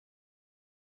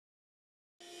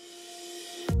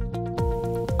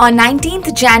On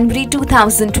 19th January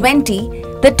 2020,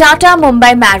 the Tata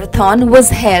Mumbai Marathon was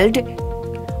held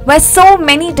where so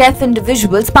many deaf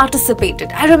individuals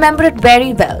participated. I remember it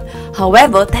very well.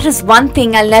 However, there is one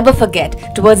thing I'll never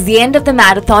forget. Towards the end of the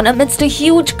marathon, amidst a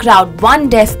huge crowd, one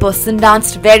deaf person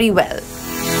danced very well.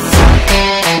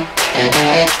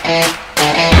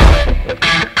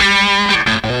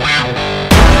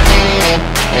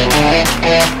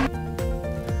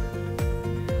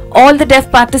 All the deaf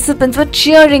participants were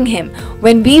cheering him.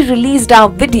 When we released our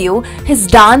video, his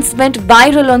dance went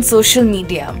viral on social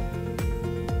media.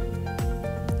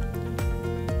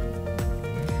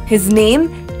 His name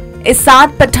is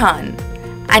Saad Pathan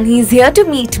and he's here to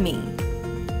meet me.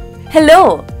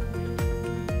 Hello!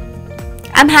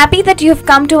 I'm happy that you've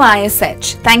come to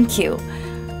ISH. Thank you.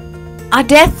 Our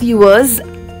deaf viewers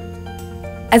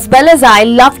as well as I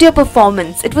loved your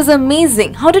performance. It was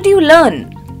amazing. How did you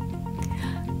learn?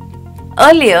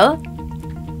 Earlier,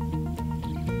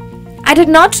 I did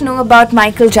not know about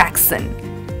Michael Jackson.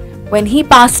 When he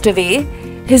passed away,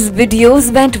 his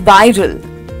videos went viral.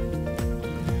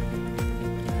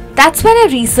 That's when I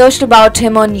researched about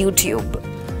him on YouTube.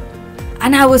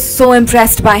 And I was so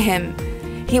impressed by him.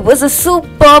 He was a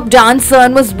superb dancer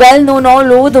and was well known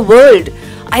all over the world.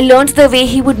 I learned the way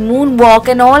he would moonwalk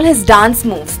and all his dance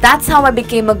moves. That's how I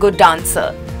became a good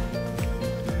dancer.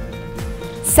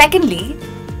 Secondly,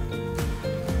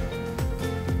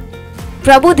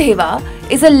 Prabhu Deva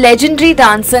is a legendary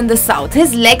dancer in the South.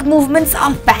 His leg movements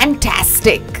are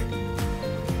fantastic.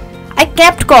 I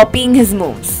kept copying his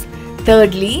moves.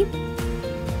 Thirdly,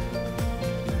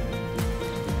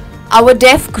 our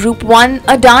deaf group won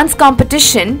a dance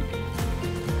competition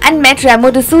and met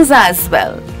Remo D'Souza as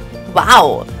well.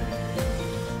 Wow!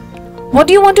 What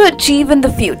do you want to achieve in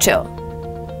the future?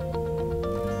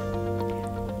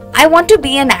 I want to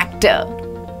be an actor.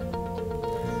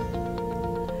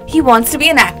 He wants to be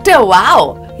an actor.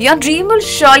 Wow! Your dream will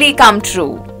surely come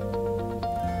true.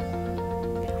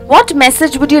 What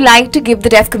message would you like to give the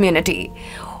deaf community?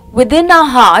 Within our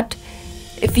heart,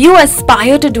 if you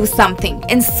aspire to do something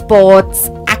in sports,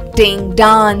 acting,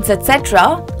 dance,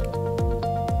 etc.,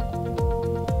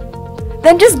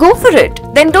 then just go for it.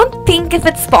 Then don't think if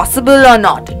it's possible or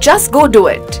not. Just go do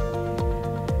it.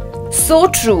 So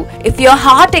true. If your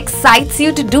heart excites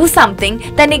you to do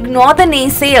something, then ignore the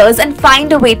naysayers and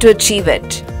find a way to achieve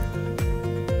it.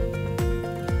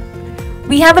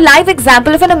 We have a live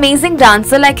example of an amazing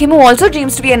dancer like him who also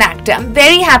dreams to be an actor. I'm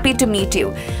very happy to meet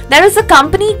you. There is a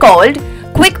company called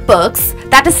QuickPerks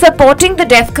that is supporting the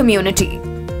deaf community.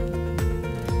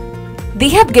 They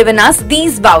have given us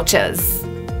these vouchers.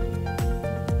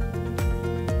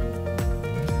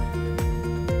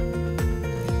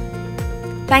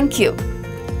 Thank you.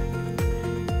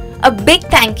 A big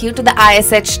thank you to the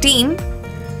ISH team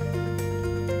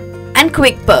and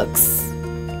QuickPerks.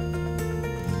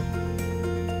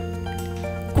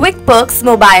 QuickPerks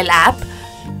mobile app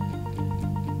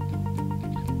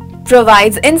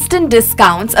provides instant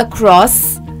discounts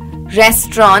across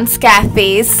restaurants,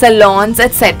 cafes, salons,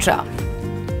 etc.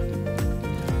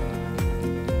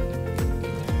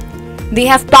 They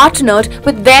have partnered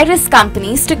with various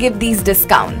companies to give these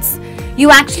discounts. You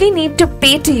actually need to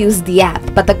pay to use the app,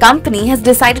 but the company has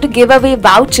decided to give away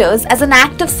vouchers as an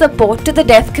act of support to the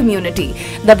deaf community.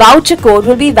 The voucher code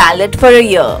will be valid for a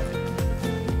year.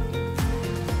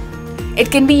 It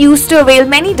can be used to avail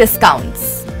many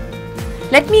discounts.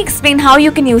 Let me explain how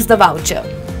you can use the voucher.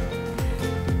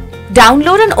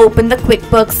 Download and open the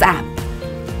QuickPerks app.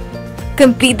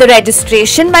 Complete the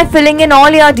registration by filling in all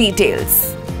your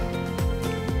details.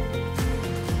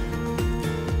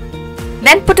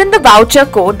 Then put in the voucher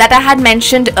code that I had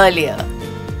mentioned earlier.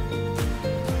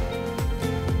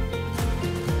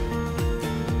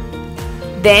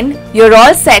 Then you're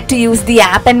all set to use the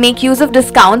app and make use of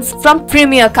discounts from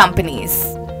premier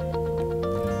companies.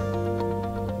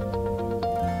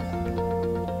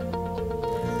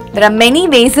 There are many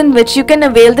ways in which you can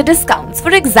avail the discounts.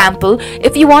 For example,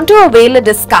 if you want to avail a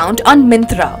discount on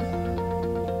Myntra,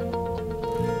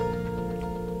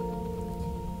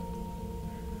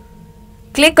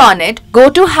 click on it, go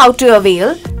to how to avail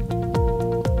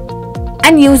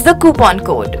and use the coupon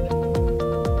code.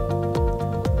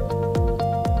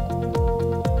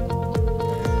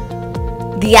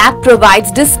 The app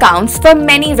provides discounts for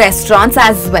many restaurants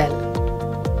as well.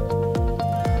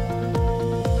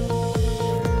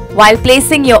 While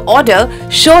placing your order,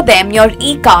 show them your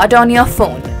e-card on your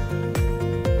phone.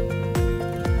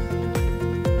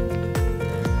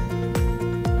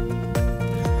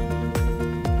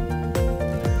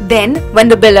 Then, when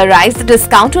the bill arrives, the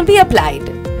discount will be applied.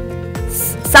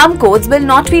 Some codes will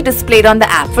not be displayed on the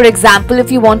app. For example,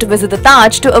 if you want to visit the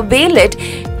Taj, to avail it,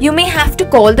 you may have to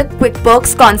call the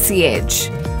QuickPerks concierge.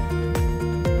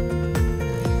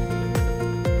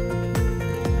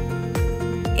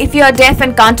 If you are deaf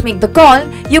and can't make the call,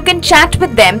 you can chat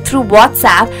with them through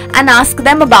WhatsApp and ask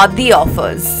them about the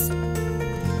offers.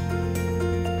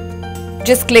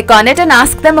 Just click on it and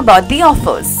ask them about the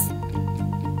offers.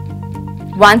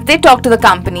 Once they talk to the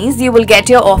companies, you will get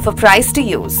your offer price to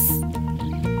use.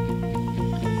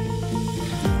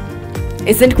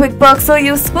 Isn't QuickPerks so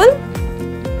useful?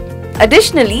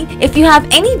 Additionally, if you have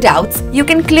any doubts, you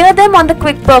can clear them on the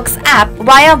QuickPerks app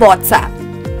via WhatsApp.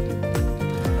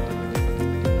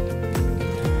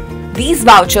 These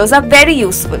vouchers are very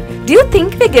useful. Do you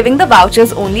think we're giving the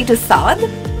vouchers only to Saad?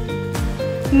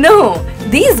 No,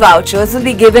 these vouchers will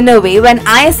be given away when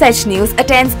ISH News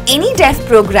attends any deaf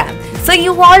program, so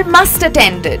you all must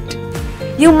attend it.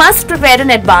 You must prepare in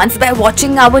advance by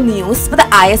watching our news for the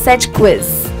ISH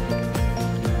quiz.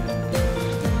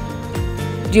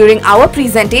 During our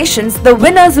presentations, the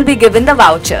winners will be given the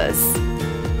vouchers.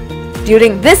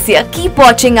 During this year, keep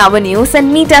watching our news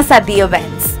and meet us at the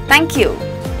events. Thank you.